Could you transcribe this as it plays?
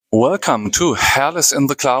Welcome to Hairless in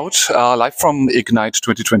the Cloud, live from Ignite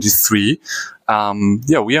 2023.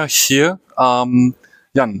 We are here.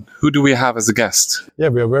 Jan, who do we have as a guest? Yeah,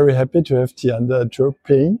 we are very happy to have Tiander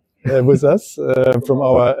Turpijn with us from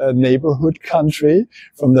our neighborhood country,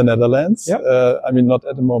 from the Netherlands. Yep. I mean, not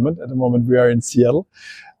at the moment. At the moment, we are in Seattle.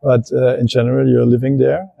 But in general, you're living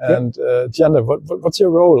there. And Tiander, what's your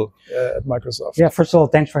role at Microsoft? Yeah, first of all,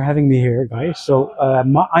 thanks for having me here, guys. So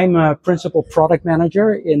I'm a principal product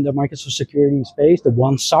manager in the Microsoft security space, the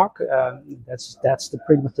One SOC. That's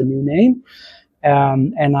pretty much the new name.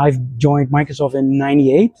 And I've joined Microsoft in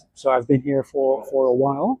 '98, so I've been here for a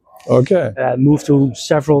while. Okay. Moved to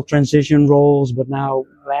several transition roles, but now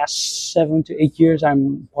last 7 to 8 years,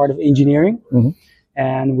 I'm part of engineering. Mm-hmm.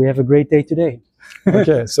 And we have a great day today.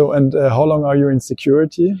 Okay, so and how long are you in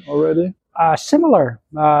security already? Similar.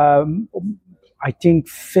 I think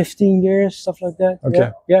 15 years, stuff like that.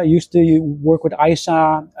 Okay. Yeah, I used to work with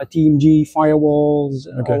ISA, TMG, firewalls,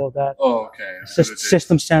 and all of that. Oh, okay.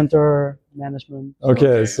 System center management.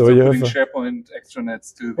 Okay, so you have SharePoint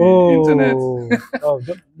extranets to the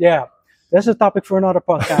internet. Yeah. That's a topic for another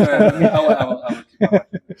podcast.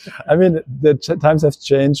 I mean, the times have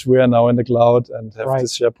changed. We are now in the cloud and have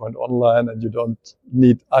this SharePoint online, and you don't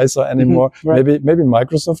need ISO anymore. Mm-hmm. Right. Maybe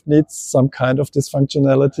Microsoft needs some kind of this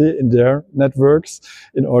functionality in their networks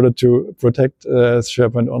in order to protect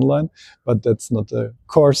SharePoint online. But that's not the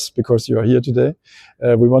course because you are here today.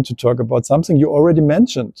 We want to talk about something you already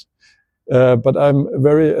mentioned. But I'm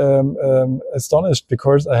very astonished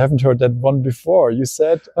because I haven't heard that one before. You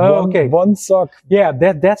said one SOC. Yeah,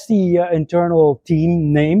 that's the internal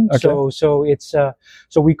team name. Okay. So it's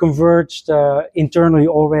so we converged internally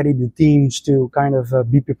already the teams to kind of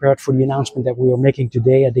be prepared for the announcement that we are making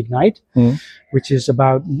today at Ignite, which is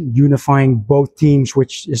about unifying both teams,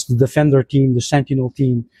 which is the Defender team, the Sentinel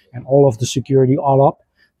team, and all of the security all up.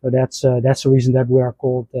 So that's the reason that we are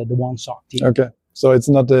called the One SOC team. Okay. So it's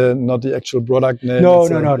not the actual product name. No.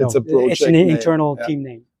 It's a project It's an name. internal team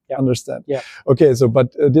name. Yeah. Understand. Yeah. Okay. So,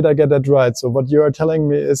 but did I get that right? So what you are telling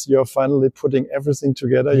me is you're finally putting everything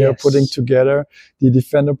together. Yes. You're putting together the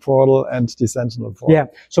Defender portal and the Sentinel portal. Yeah.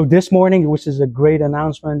 So this morning, which is a great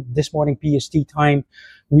announcement, this morning PST time,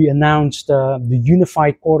 we announced the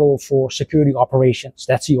unified portal for security operations.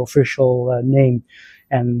 That's the official name.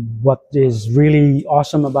 And what is really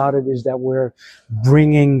awesome about it is that we're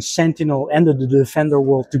bringing Sentinel and the Defender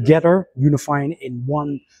world together, unifying in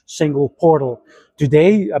one single portal.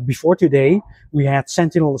 Today, before today, we had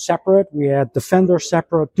Sentinel separate, we had Defender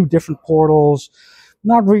separate, two different portals,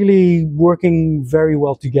 not really working very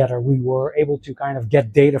well together. We were able to kind of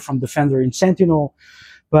get data from Defender in Sentinel,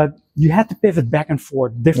 but you had to pivot back and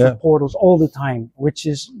forth, different portals all the time, which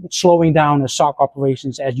is slowing down the SOC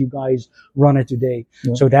operations as you guys run it today.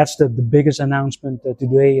 Yeah. So that's the biggest announcement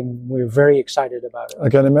today, and we're very excited about it. I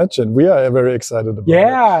can imagine. We are very excited about it.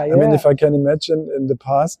 I mean, if I can imagine, in the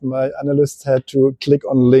past, my analysts had to click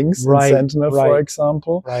on links in Sentinel, for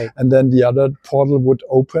example, and then the other portal would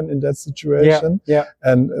open in that situation. Yeah.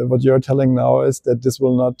 And what you're telling now is that this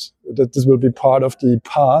will be part of the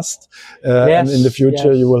past, and in the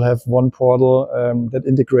future you will have one portal that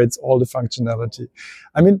integrates all the functionality.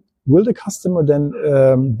 I mean, will the customer then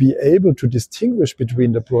be able to distinguish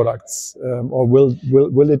between the products, or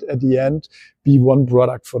will it at the end be one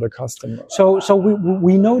product for the customer? So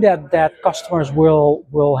we know that customers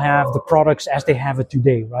will have the products as they have it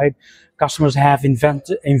today, right? Customers have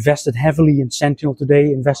invested heavily in Sentinel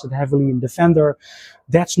today, invested heavily in Defender.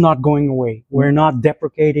 That's not going away. We're not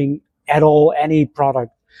deprecating at all any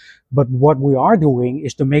product. But what we are doing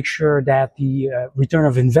is to make sure that the return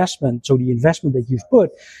of investment, so the investment that you've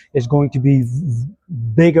put, is going to be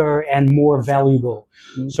bigger and more valuable.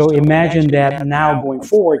 So imagine that now going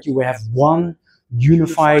forward, you have one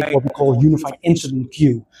unified, what we call unified incident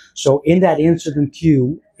queue. So in that incident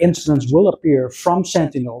queue, incidents will appear from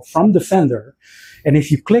Sentinel, from Defender. And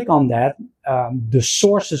if you click on that, the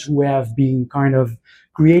sources who have been kind of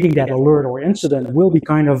creating that alert or incident will be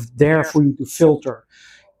kind of there for you to filter.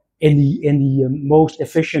 In the most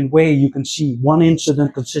efficient way, you can see one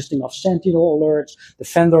incident consisting of Sentinel alerts,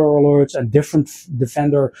 Defender alerts, and different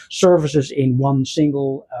Defender services in one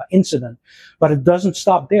single incident. But it doesn't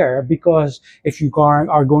stop there, because if you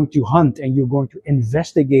are going to hunt and you're going to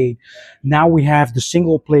investigate, now we have the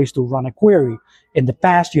single place to run a query. In the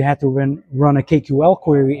past, you had to run a KQL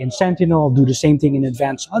query in Sentinel, do the same thing in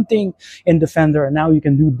advanced hunting in Defender, and now you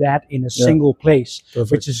can do that in a single place,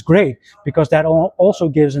 which is great, because that also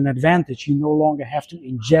gives an advantage. You no longer have to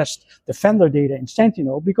ingest Defender data in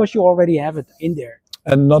Sentinel because you already have it in there.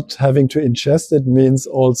 And not having to ingest it means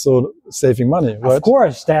also saving money, right? Of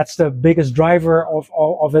course, that's the biggest driver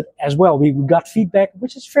of it as well. We got feedback,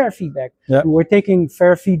 which is fair feedback. Yeah. We were taking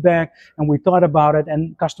fair feedback and we thought about it,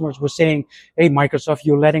 and customers were saying, hey, Microsoft,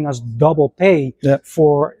 you're letting us double pay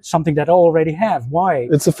for something that I already have. Why?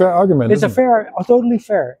 It's a fair argument. It's totally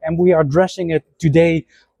fair. And we are addressing it today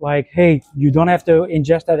like, hey, you don't have to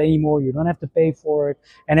ingest that anymore. You don't have to pay for it.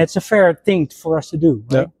 And it's a fair thing for us to do.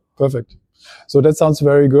 Right? Yeah, perfect. So that sounds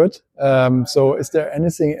very good. So is there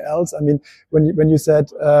anything else? I mean, when you said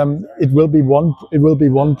it will be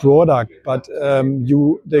one product, but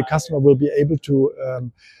the customer will be able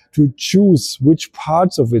to choose which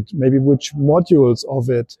parts of it, maybe which modules of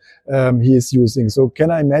it he is using. So can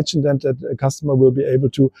I imagine then that a customer will be able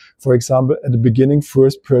to, for example, at the beginning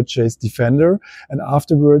first purchase Defender, and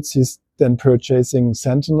afterwards he's then purchasing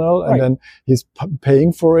Sentinel, and then he's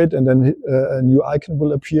paying for it, and then a new icon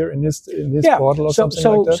will appear in his portal or something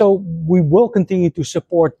like that? So we will continue to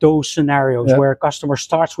support those scenarios where a customer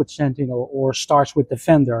starts with Sentinel or starts with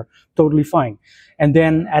Defender, totally fine. And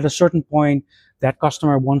then at a certain point, that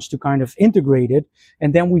customer wants to kind of integrate it,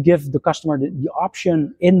 and then we give the customer the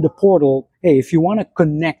option in the portal, hey, if you want to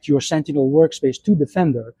connect your Sentinel workspace to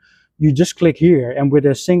Defender, you just click here, and with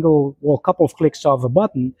a couple of clicks of a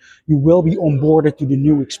button, you will be onboarded to the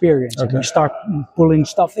new experience. Okay. And we start pulling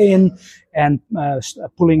stuff in and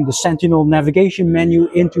pulling the Sentinel navigation menu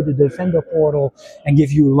into the Defender portal and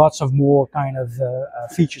give you lots of more kind of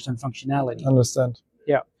features and functionality. Understand.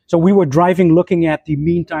 Yeah. So we were looking at the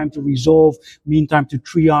mean time to resolve, mean time to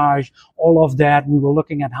triage, all of that. We were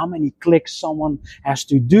looking at how many clicks someone has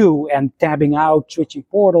to do and tabbing out, switching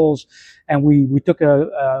portals. And we took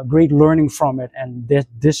a great learning from it. And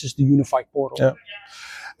this is the unified portal. Yeah.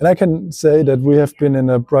 And I can say that we have been in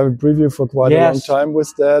a private preview for quite a long time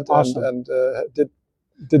with that. Awesome. And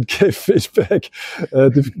did give feedback,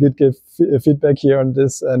 feedback here on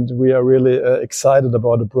this, and we are really excited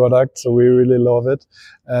about the product. So we really love it,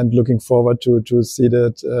 and looking forward to see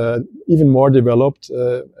that even more developed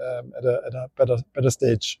at a better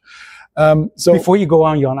stage. So before you go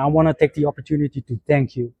on, Jan, I want to take the opportunity to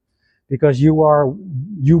thank you, because you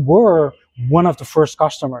were one of the first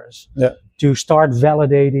customers to start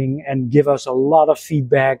validating and give us a lot of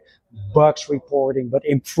feedback, bugs reporting, but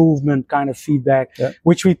improvement kind of feedback,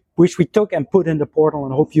 which we took and put in the portal,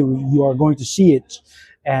 and hope you are going to see it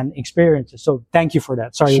and experience it. So thank you for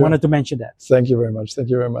that. Sorry, I wanted to mention that. Thank you very much. Thank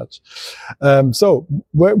you very much. So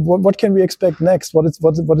what can we expect next? What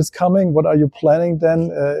is coming? What are you planning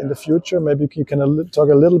then in the future? Maybe you can talk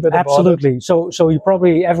a little bit about it. Absolutely. So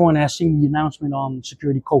everyone has seen the announcement on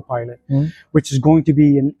Security Copilot, which is going to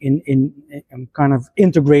be in kind of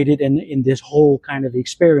integrated in this whole kind of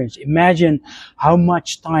experience. Imagine how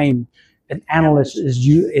much time an analyst is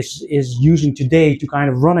using today to kind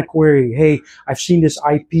of run a query. Hey, I've seen this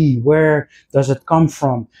IP. Where does it come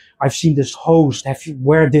from? I've seen this host.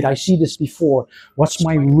 Where did I see this before? What's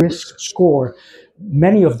my risk score?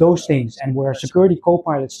 Many of those things. And where Security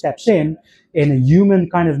Copilot steps in a human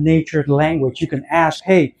kind of natured language, you can ask,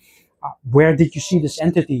 hey, where did you see this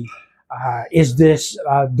entity? Is this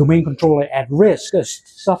domain controller at risk?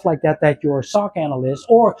 Stuff like that you're a SOC analyst,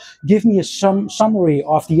 or give me a summary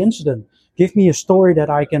of the incident. Give me a story that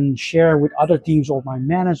I can share with other teams or my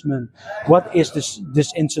management. What is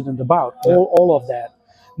this incident about? All of that.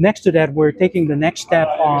 Next to that, we're taking the next step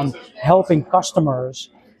on helping customers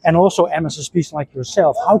and also MSSPs like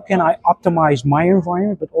yourself. How can I optimize my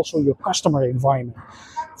environment, but also your customer environment?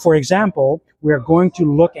 For example, we are going to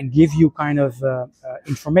look and give you kind of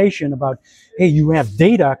information about, hey, you have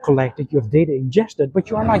data collected, you have data ingested, but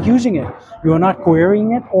you are not using it. You are not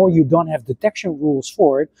querying it, or you don't have detection rules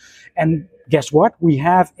for it. And guess what? We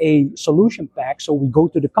have a solution pack. So we go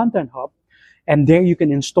to the Content Hub, and there you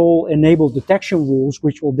can enable detection rules,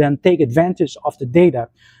 which will then take advantage of the data,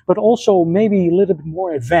 but also maybe a little bit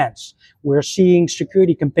more advanced. We're seeing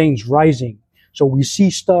security campaigns rising. So we see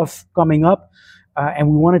stuff coming up. And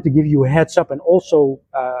we wanted to give you a heads up and also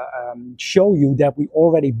show you that we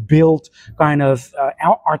already built kind of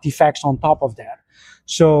artifacts on top of that.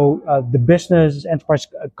 So the business enterprise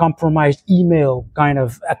compromised email kind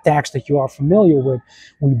of attacks that you are familiar with,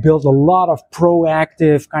 we built a lot of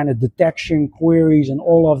proactive kind of detection queries and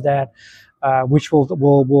all of that, which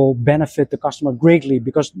will benefit the customer greatly,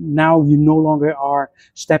 because now you no longer are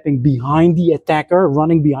stepping behind the attacker,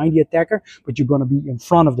 running behind the attacker, but you're going to be in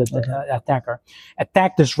front of the attacker.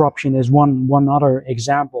 Attack disruption is one other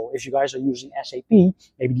example. If you guys are using SAP,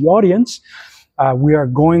 maybe the audience, we are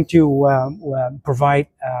going to provide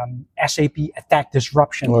SAP attack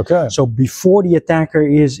disruption. Okay. So before the attacker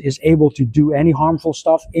is able to do any harmful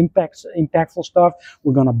stuff, impactful stuff,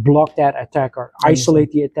 we're going to block that attacker,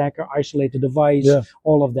 isolate the attacker, isolate the device,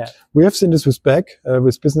 all of that. We have seen this with BAC,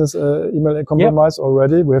 with business email compromise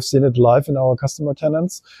already. We have seen it live in our customer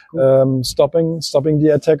tenants, stopping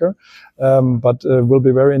the attacker. But will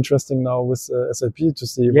be very interesting now with SAP to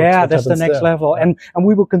see what that's the next there. level. And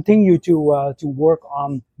we will continue to work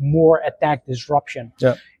on more attack disruption.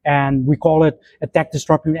 Yeah. And we call it attack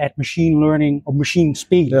disruption at machine learning or machine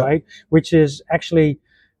speed, right? Which is actually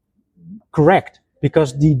correct,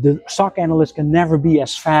 because the SOC analyst can never be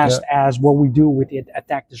as fast as what we do with it,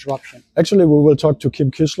 attack disruption. Actually, we will talk to Kim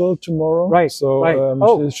Kischel tomorrow. Right.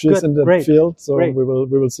 So she's in that field. So we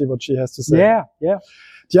will see what she has to say. Yeah.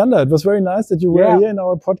 Tiander, it was very nice that you were here in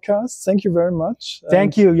our podcast. Thank you very much.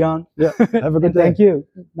 Thank you, Jan. Yeah. Have a good day. Thank you.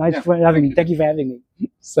 Nice for having me. Thank you for having me.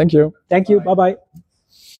 Thank you. Thank you. Bye-bye.